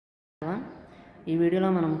ఈ వీడియోలో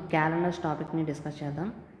మనం క్యాలెండర్స్ టాపిక్ని డిస్కస్ చేద్దాం.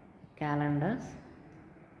 క్యాలెండర్స్.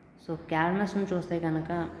 సో క్యాలెండర్స్ని చూస్తే కనుక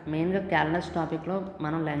మెయిన్గా క్యాలెండర్స్ టాపిక్లో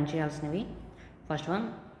మనం లెర్న్ చేయాల్సినవి first one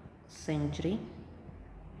century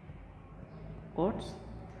codes,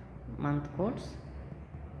 month codes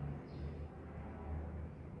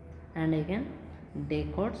and again day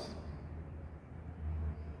codes.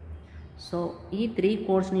 So ఈ 3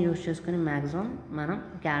 కోడ్స్ని యూజ్ చేసుకుని మ్యాక్సిమం మనం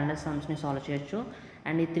క్యాలెండర్ సమ్స్ని సాల్వ్ చేయొచ్చు.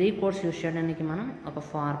 అండ్ ఈ 3 కోడ్స్ యూజ్ చేయడానికి మనం ఒక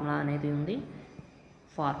ఫార్ములా అనేది ఉంది.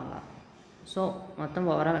 ఫార్ములా. సో మొత్తం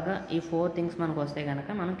ఓవరాల్గా ఈ 4 థింగ్స్ మనకు వస్తే కనుక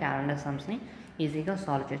మనం క్యాలెండర్ సమ్స్ని ఈజీగా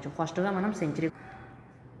సాల్వ్ చేయొచ్చు. ఫస్ట్గా మనం సెంచరీ.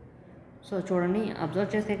 సో చూడండి, అబ్జర్వ్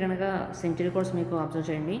చేస్తే కనుక సెంచరీ కోడ్స్ మీకు అబ్జర్వ్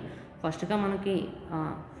చేయండి. ఫస్ట్గా మనకి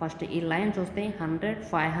ఫస్ట్ ఈ లైన్ చూస్తే 100,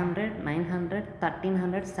 500, 900,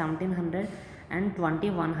 1300, 1700 అండ్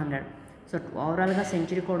 2100. సో ఓవరాల్గా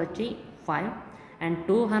సెంచరీ కోడ్ వచ్చి 5 and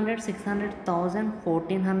 200, 600, 1000,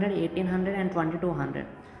 1400, 1800 and 2200.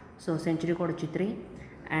 So century code వచ్చి 3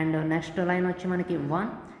 అండ్ నెక్స్ట్ లైన్ వచ్చి మనకి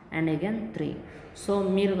 1 అండ్ అగైన్ 3. సో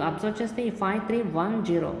మీరు అబ్జర్వ్ చేస్తే ఈ 5, 3, 1,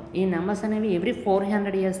 0 ఈ నెంబర్స్ అనేవి ఎవ్రీ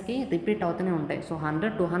 400 ఇయర్స్కి రిపీట్ అవుతూనే ఉంటాయి. సో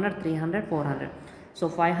 100, 200, 300, 400. సో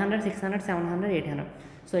 500, 600, 700, 800.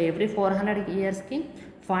 సో ఎవ్రీ 400 ఇయర్స్కి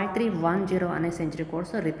 5, 3, 1, 0 అనే సెంచరీ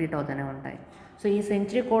కోడ్స్ రిపీట్ అవుతూనే ఉంటాయి. సో ఈ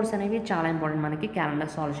సెంచరీ కోడ్స్ అనేవి చాలా ఇంపార్టెంట్ మనకి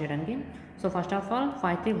క్యాలెండర్ సాల్వ్ చేయడానికి. సో ఫస్ట్ ఆఫ్ ఆల్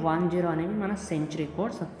 5, 3, 1, 0 అనేవి మన సెంచరీ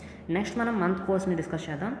కోడ్స్. నెక్స్ట్ మనం మంత్ కోడ్స్ని డిస్కస్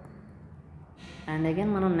చేద్దాం. అండ్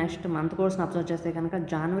అగైన్ మనం నెక్స్ట్ మంత్ కోడ్స్ని అబ్జర్వ్ చేస్తే కనుక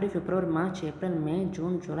జనవరి, ఫిబ్రవరి, మార్చ్, ఏప్రిల్, మే,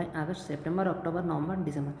 June, July, August, September, October, November,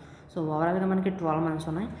 December. So ఓవరాల్గా మనకి 12 మంత్స్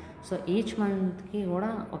ఉన్నాయి. సో ఈచ్ మంత్కి కూడా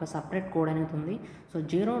ఒక సపరేట్ కోడ్ అనేది ఉంది. సో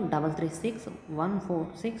 0336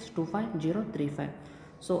 146 25 035.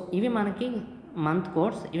 సో ఇవి మనకి మంత్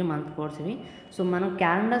కోడ్స్. ఇవి సో మనం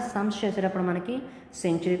క్యాలెండర్ సమ్స్ చేసేటప్పుడు మనకి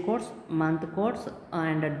century codes, month codes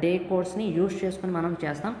and day కోడ్స్ని use చేసుకుని మనం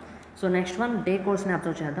చేస్తాం. So next one day కోడ్స్ని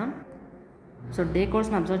observe చేద్దాం. సో డే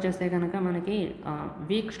కోడ్స్ని అబ్జర్వ్ చేస్తే కనుక మనకి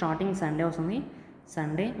వీక్ స్టార్టింగ్ సండే వస్తుంది.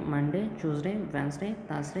 Sunday, Monday, Tuesday, Wednesday,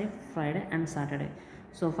 Thursday, Friday and Saturday.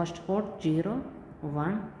 So first code 0,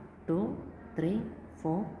 1, 2, 3,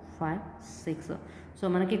 4, 5, 6. So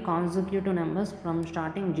మనకి కాన్సిక్యూటివ్ నెంబర్స్ ఫ్రమ్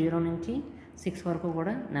స్టార్టింగ్ 0 నుంచి 6 వరకు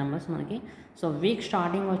కూడా నెంబర్స్ మనకి. సో వీక్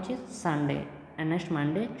స్టార్టింగ్ వచ్చి Sunday and next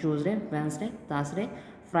Monday, Tuesday, Wednesday, Thursday,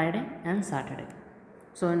 Friday and Saturday.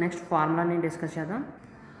 So next ఫార్ములాని discuss చేద్దాం.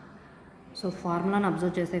 So ఫార్ములాని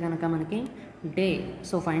observe చేస్తే కనుక మనకి డే.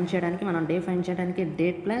 సో ఫైండ్ చేయడానికి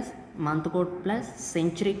date plus month code plus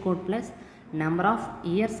century code plus number of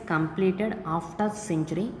years completed after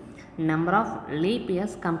century, number of leap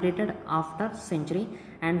years completed after century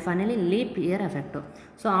and finally leap year effect.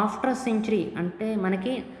 So after century అంటే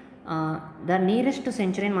మనకి the nearest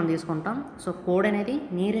సెంచరీని మనం తీసుకుంటాం. So code అనేది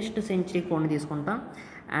nearest century కోడ్ని తీసుకుంటాం.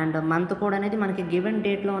 And month code అనేది మనకి given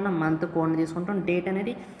డేట్లో ఉన్న మంత్ కోడ్ని తీసుకుంటాం. డేట్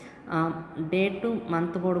అనేది డేట్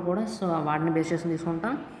మంత్ కోడ్ కూడా సో వాటిని బేస్ చేసుకుని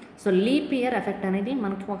తీసుకుంటాం. సో లీప్ ఇయర్ ఎఫెక్ట్ అనేది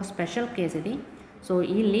మనకి ఒక స్పెషల్ కేస్ ఇది. సో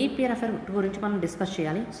ఈ లీప్ ఇయర్ ఎఫెక్ట్ గురించి మనం డిస్కస్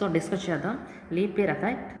చేయాలి. సో డిస్కస్ చేద్దాం leap year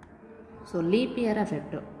effect. So leap year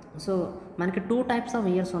effect. So మనకి 2 టైప్స్ ఆఫ్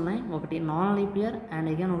ఇయర్స్ ఉన్నాయి. ఒకటి non leap year and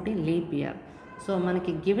again ఒకటి లీప్ ఇయర్. సో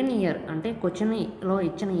మనకి గివెన్ ఇయర్ అంటే క్వశ్చన్లో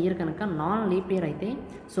ఇచ్చిన ఇయర్ కనుక నాన్ లీప్ ఇయర్ అయితే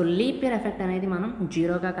సో లీప్ ఇయర్ ఎఫెక్ట్ అనేది మనం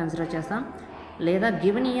 0గా కన్సిడర్ చేస్తాం. లేదా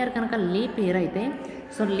గివెన్ ఇయర్ కనుక లీప్ ఇయర్ అయితే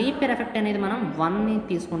సో లీప్ ఇయర్ ఎఫెక్ట్ అనేది మనం 1ని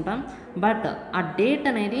తీసుకుంటాం. బట్ ఆ డేట్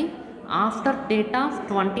అనేది ఆఫ్టర్ డేట్ ఆఫ్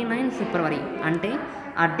 29 ఫిబ్రవరి అంటే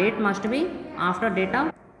ఆ date must be after date of.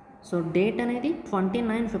 So date అనేది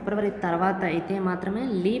 29 ఫిబ్రవరి తర్వాత అయితే మాత్రమే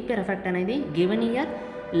లీప్ ఇయర్ ఎఫెక్ట్ అనేది గివెన్ ఇయర్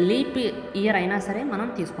లీప్ ఇయర్ అయినా సరే మనం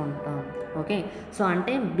తీసుకుంటాం. ఓకే. సో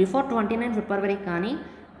అంటే బిఫోర్ 29 ఫిబ్రవరి కానీ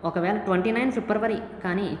ఒకవేళ 29 ఫిబ్రవరి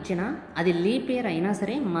కానీ ఇచ్చినా అది లీప్ ఇయర్ అయినా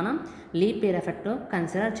సరే మనం లీప్ ఇయర్ ఎఫెక్ట్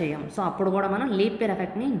కన్సిడర్ చేయం. సో అప్పుడు కూడా మనం లీప్ ఇయర్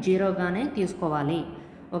ఎఫెక్ట్ని 0గానే తీసుకోవాలి.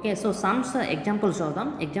 ఓకే. సో సమ్స్ ఎగ్జాంపుల్స్ చూద్దాం.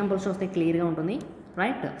 ఎగ్జాంపుల్స్ చూస్తే క్లియర్గా ఉంటుంది,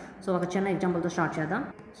 రైట్. సో ఒక చిన్న ఎగ్జాంపుల్తో స్టార్ట్ చేద్దాం.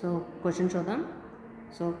 సో క్వశ్చన్ చూద్దాం.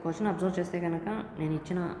 సో క్వశ్చన్ అబ్జర్వ్ చేస్తే కనుక నేను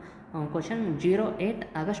ఇచ్చిన క్వశ్చన్ 08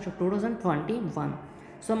 ఆగస్ట్ 2021.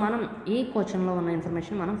 సో మనం ఈ క్వశ్చన్లో ఉన్న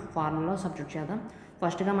ఇన్ఫర్మేషన్ మనం ఫార్ములాలో సబ్స్టిట్యూట్ చేద్దాం.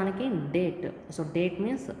 ఫస్ట్గా మనకి date. So date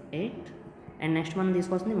means 8 and next మనం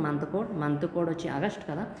తీసుకోవాల్సింది మంత్ కోడ్ వచ్చి ఆగస్ట్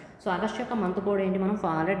కదా. సో ఆగస్ట్ యొక్క మంత్ కోడ్ ఏంటి మనం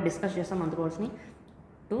ఆల్రెడీ డిస్కస్ చేస్తాం month కోడ్స్ని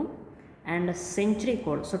 2 and century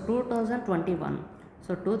code. So 2021.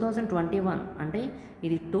 So 2021 అంటే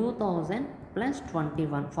ఇది 2000 ప్లస్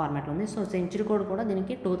 21 ఫార్మాట్ ఉంది. సో సెంచరీ కోడ్ కూడా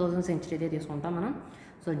దీనికి 2000 సెంచరీదే తీసుకుంటాం మనం.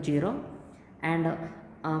 సో 0 అండ్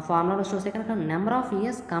ఫార్ములాలో చూస్తే కనుక number of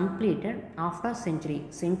years completed after century.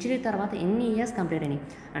 Century తర్వాత ఎన్ని ఇయర్స్ కంప్లీట్ అయినాయి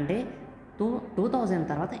అంటే 2000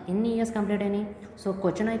 తర్వాత ఎన్ని ఇయర్స్ కంప్లీట్ అయినాయి? సో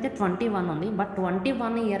క్వశ్చన్ అయితే 21 ఉంది, బట్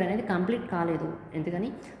 21 ఇయర్ అనేది కంప్లీట్ కాలేదు. ఎందుకని?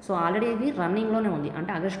 సో ఆల్రెడీ ఇది రన్నింగ్లోనే ఉంది,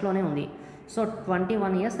 అంటే ఆగస్ట్లోనే ఉంది. సో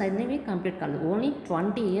 21 ఇయర్స్ అనేవి కంప్లీట్ కాలేదు, ఓన్లీ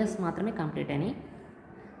 20 ఇయర్స్ మాత్రమే కంప్లీట్ అయినాయి.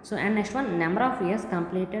 So and next one, number of years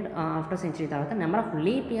completed after century తర్వాత number of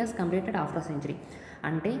leap years completed after century.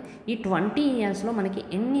 అంటే ఈ 20 ఇయర్స్లో మనకి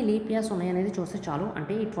ఎన్ని లీప్ ఇయర్స్ ఉన్నాయనేది చూస్తే చాలు.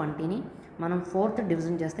 అంటే ఈ 20ని మనం 4th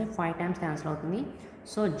డివిజన్ చేస్తే 5 టైమ్స్ క్యాన్సిల్ అవుతుంది.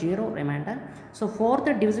 So 0 reminder. So 4th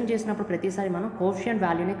division చేసినప్పుడు ప్రతిసారి మనం కోఎఫిషియంట్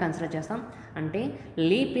వాల్యూని కన్సిడర్ చేస్తాం. అంటే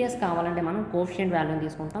లీప్ ఇయర్స్ కావాలంటే మనం కోఎఫిషియంట్ వాల్యూని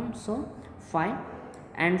తీసుకుంటాం. So 5.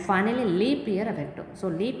 And finally leap year effect. So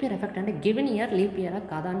leap year effect అంటే గివెన్ ఇయర్ లీప్ ఇయర్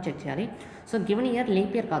కాదా అని చెక్ చేయాలి. So given year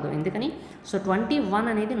leap year కాదు, ఎందుకని? సో 21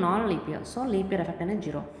 అనేది non leap year, so leap year effect అనేది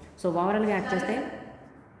 0. సో ఓవరాల్గా యాడ్ చేస్తే,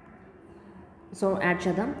 సో యాడ్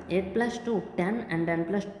చేద్దాం. 8 + 2 10 అండ్ 10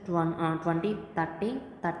 + 20 30,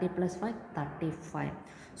 30 + 5 35.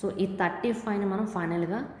 సో ఈ 35ని మనం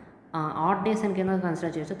ఫైనల్గా ఆడ్ డేస్ అని కింద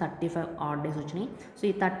కన్సిడర్ చేయొచ్చు. 35 ఆడ్ డేస్ వచ్చినాయి. సో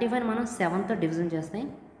ఈ 35ని మనం 7th డివిజన్ చేస్తే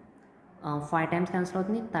 5 టైమ్స్ క్యాన్సిల్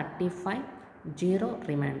అవుతుంది. 35, 0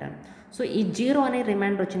 రిమైండర్. సో ఈ 0 అనే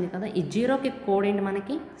రిమైండర్ వచ్చింది కదా, ఈ 0కి కోడ్ ఏంటి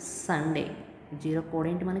మనకి? సండే. 0 కోడ్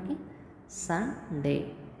ఏంటి మనకి? సండే.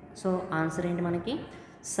 సో ఆన్సర్ ఏంటి మనకి?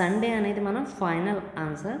 సండే అనేది మనం final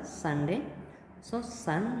answer, Sunday. So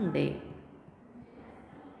Sunday.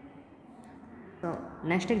 So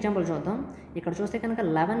next example చూద్దాం. ఇక్కడ చూస్తే కనుక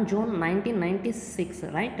 11 జూన్ 1996,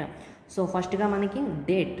 రైట్? సో ఫస్ట్గా మనకి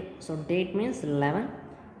date. So date means 11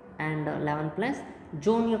 and 11 plus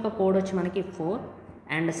June యొక్క కోడ్ వచ్చి మనకి 4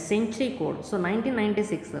 and century code. So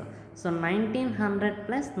 1996. So 1900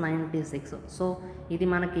 + 96. So ఇది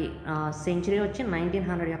మనకి సెంచరీ వచ్చి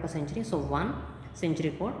 1900 యొక్క century. So 1 century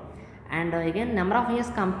code. And again number of years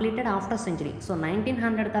completed after century. So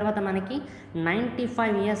 1900 తర్వాత మనకి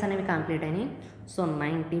 95 ఇయర్స్ అనేవి కంప్లీట్ అయినాయి. So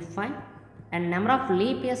 95. And number of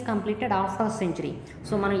leap years completed after century.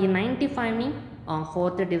 So మనం ఈ 95ని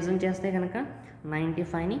 4th డివిజన్ చేస్తే కనుక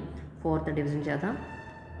 95ని 4th డివిజన్ చేద్దాం.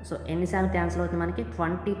 సో ఎన్నిసార్లు క్యాన్సిల్ అవుతుంది మనకి?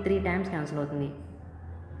 23 టైమ్స్ క్యాన్సిల్ అవుతుంది.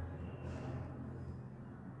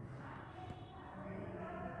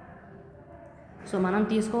 సో మనం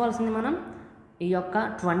తీసుకోవాల్సింది, మనం ఈ యొక్క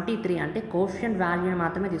 23 అంటే కోఎఫిషియంట్ వాల్యూని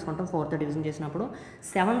మాత్రమే తీసుకుంటాం 4th డివిజన్ చేసినప్పుడు.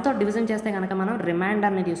 7th డివిజన్ చేస్తే కనుక మనం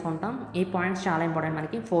రిమైండర్ని తీసుకుంటాం. ఈ పాయింట్స్ చాలా ఇంపార్టెంట్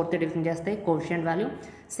మనకి. 4th డివిజన్ చేస్తే కోఎఫిషియంట్ వాల్యూ,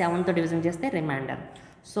 7th డివిజన్ చేస్తే రిమైండర్.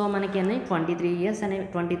 సో మనకి అన్ని 23 ఇయర్స్ అనేవి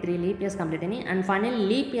 23 లీప్ ఇయర్స్ కంప్లీట్ అయినాయి. And final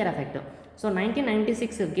leap year effect. So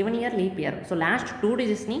 1996 given year leap year. So last 2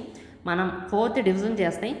 డిజిట్స్ని మనం 4th డివిజన్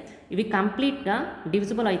చేస్తే ఇవి కంప్లీట్గా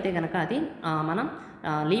డివిజిబుల్ అయితే కనుక అది మనం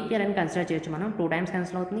లీప్ ఇయర్ అని కన్సిడర్ చేయొచ్చు. మనం 2 టైమ్స్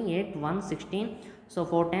క్యాన్సిల్ అవుతుంది. 8, 1, 16. So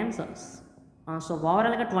 4 times. సో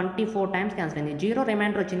ఓవరాల్గా 24 టైమ్స్ క్యాన్సిల్ అయింది. 0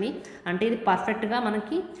 రిమైండర్ వచ్చింది, అంటే ఇది పర్ఫెక్ట్గా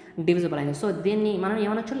మనకి డివిజిబుల్ అయింది. సో దీన్ని మనం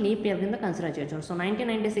ఏమనొచ్చు? లీప్ ఇయర్ కింద కన్సిడర్ చేయొచ్చు. So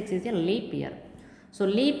 1996 is a leap year. So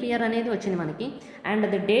leap year అనేది వచ్చింది మనకి. And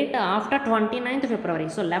the date after 29th February.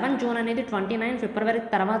 So 11 June అనేది 29 ఫిబ్రవరి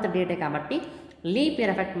తర్వాత డేటే కాబట్టి లీప్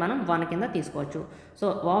ఇయర్ ఎఫెక్ట్ మనం 1 కింద తీసుకోవచ్చు. సో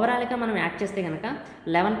ఓవరాల్గా మనం యాడ్ చేస్తే కనుక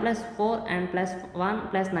 11 + 4 అండ్ +1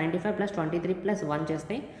 + 95 + 23 + 1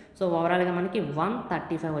 చేస్తే సో ఓవరాల్గా మనకి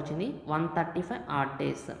 135 వచ్చింది. 135 ఆడ్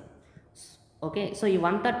డేస్. ఓకే, సో ఈ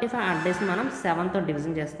 135 ఆడ్ డేస్ని మనం 7th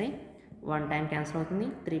డివిజన్ చేస్తే 1 టైం క్యాన్సిల్ అవుతుంది.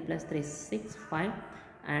 3 + 3 6, 5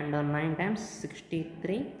 and 9 times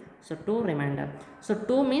 63. So 2 reminder. So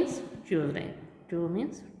 2 means Tuesday. 2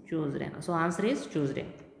 means Tuesday. So answer is Tuesday.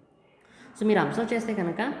 So మీరు అబ్జర్వ్ చేస్తే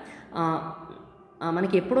కనుక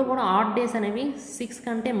మనకి ఎప్పుడు కూడా ఆడ్ డేస్ అనేవి 6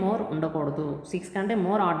 కంటే మోర్ ఉండకూడదు. 6 కంటే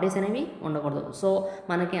మోర్ ఆడ్ డేస్ అనేవి ఉండకూడదు. సో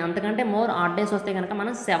మనకి అంతకంటే మోర్ ఆడ్ డేస్ వస్తే కనుక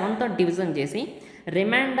మనం 7th డివిజన్ చేసి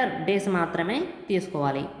రిమైండర్ డేస్ మాత్రమే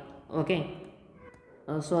తీసుకోవాలి. Okay,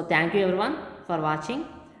 so thank you everyone for watching.